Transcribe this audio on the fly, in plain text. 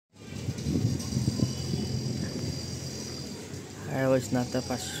I was not the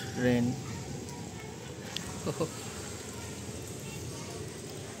first rain.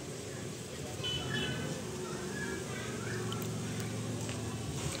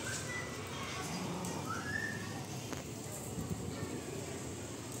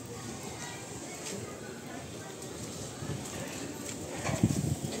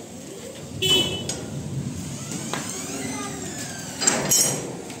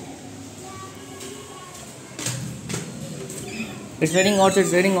 It's raining outside,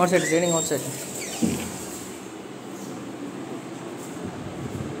 it's raining outside, it's raining outside.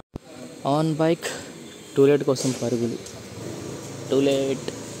 On bike, too late కోసం పరుగులు. Too late.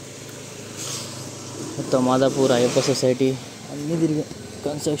 మొత్తం Madhapur Ayyappa society అన్నీ తిరిగి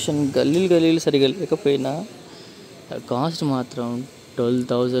construction గల్లీలు సరిగా లేకపోయినా cost మాత్రం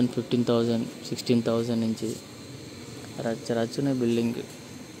 12,000, 15,000, 16,000 నుంచి రచ్చునే బిల్డింగ్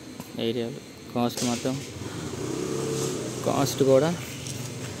ఏరియాలు. కాస్ట్ మాత్రం కాస్ట్ కూడా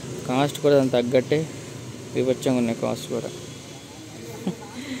దానికి తగ్గట్టే వివచ్చంగా ఉన్నాయి కాస్ట్ కూడా.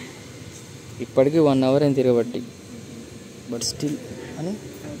 ఇప్పటికీ 1 hour ఏం తిరగబట్టి, బట్ స్టిల్ అని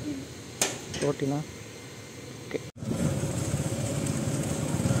ఓటీనా. ఓకే,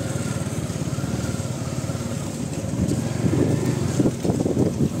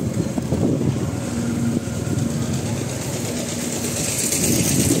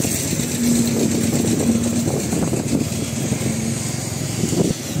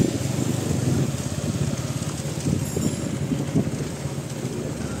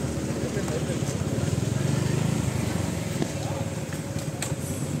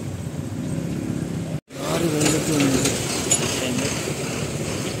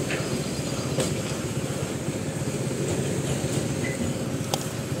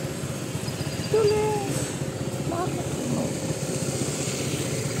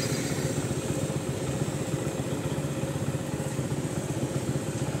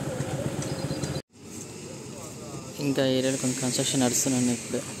 ఇంకా ఏరియాలో కొంచెం కన్స్ట్రక్షన్ నడుస్తున్నాయి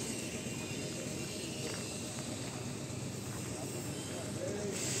ఇప్పుడు.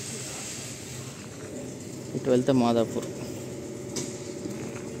 ఇటు వెళ్తే మాదాపూర్,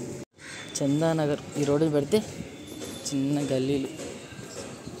 చందానగర్. ఈ రోడ్డు పెడితే చిన్న గల్లీలు.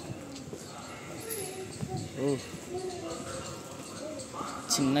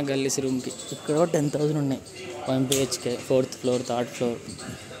 చిన్న గల్లీస్ రూమ్కి ఇక్కడ 10,000 ఉన్నాయి. 1 BHK, 4th floor, 3rd floor.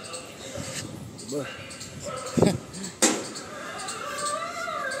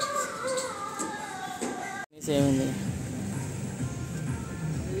 ఏమైంది?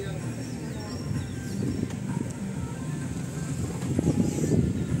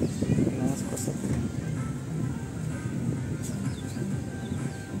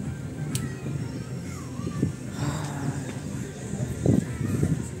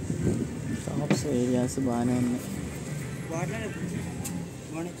 షాప్స్ ఏరియాస్ బాగానే ఉన్నాయి.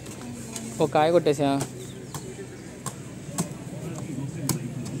 ఒక కాయ కొట్టేసా.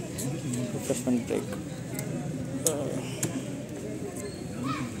 Refreshment break.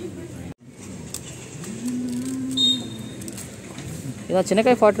 ఇదా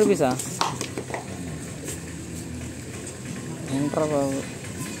చిన్నకాయ 40 రూపీసా? ఏంట్రా బాబు.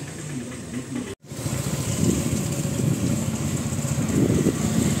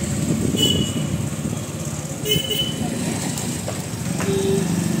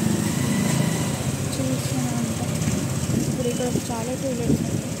 ఇప్పుడు ఇక్కడ చాలా టూలెట్స్.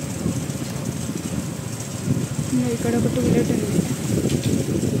 ఇక్కడ ఒక టూలెట్ ఉంది,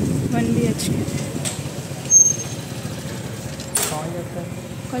 1 BHK.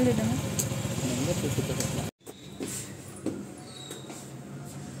 కాల్ చేద్దామా?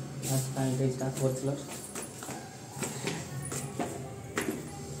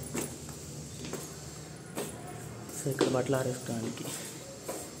 సో ఇక్కడ బట్టలు ఆరేసుకోవడానికి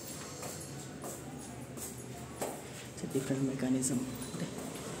డిఫరెంట్ మెకానిజం. అంటే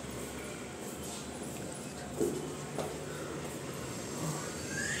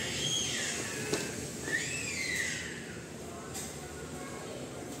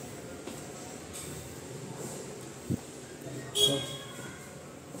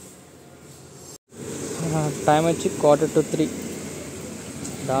టైం వచ్చి 2:45.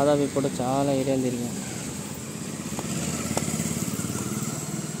 దాదాపు ఇప్పుడు చాలా ఏరియాలు తిరిగాం.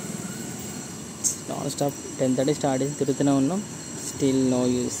 నాన్ స్టాప్ 10:30 స్టార్ట్ చేసి తిరుగుతూనే ఉన్నాం. Still no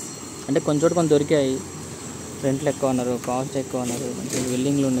use. అంటే కొంచెం కొంచెం దొరికాయి. రెంట్లు ఎక్కువ అన్నారు, కాస్ట్ ఎక్కువ అన్నారు. మంచి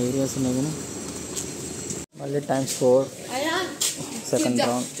బిల్డింగ్లు ఉన్న ఏరియాస్ ఉన్నాయి కానీ మళ్ళీ ×4 సెకండ్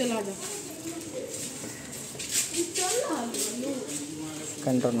రౌండ్.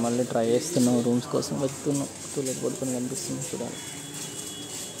 సెకండ్ మళ్ళీ ట్రై చేస్తున్నాం. రూమ్స్ కోసం వెతుకుతున్నాం. టూలెట్ పడుకొని కనిపిస్తుంది, చూడాలి.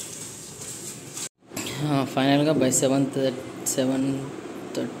 ఫైనల్గా by 7th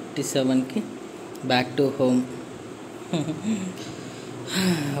 7:37కి back to home.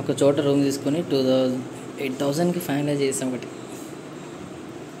 ఒక చోట రూమ్ తీసుకొని 8,000కి ఫైనలైజ్ చేసాం. ఒకటి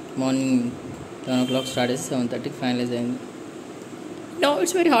మార్నింగ్ 7 o'clock స్టార్ట్ చేసి 7:30కి ఫైనలైజ్ అయింది. No,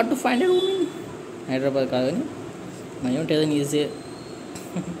 it's very hard to find a room in Hyderabad. కాదని మనీ ఉంటే ఏదైనా ఈజీ.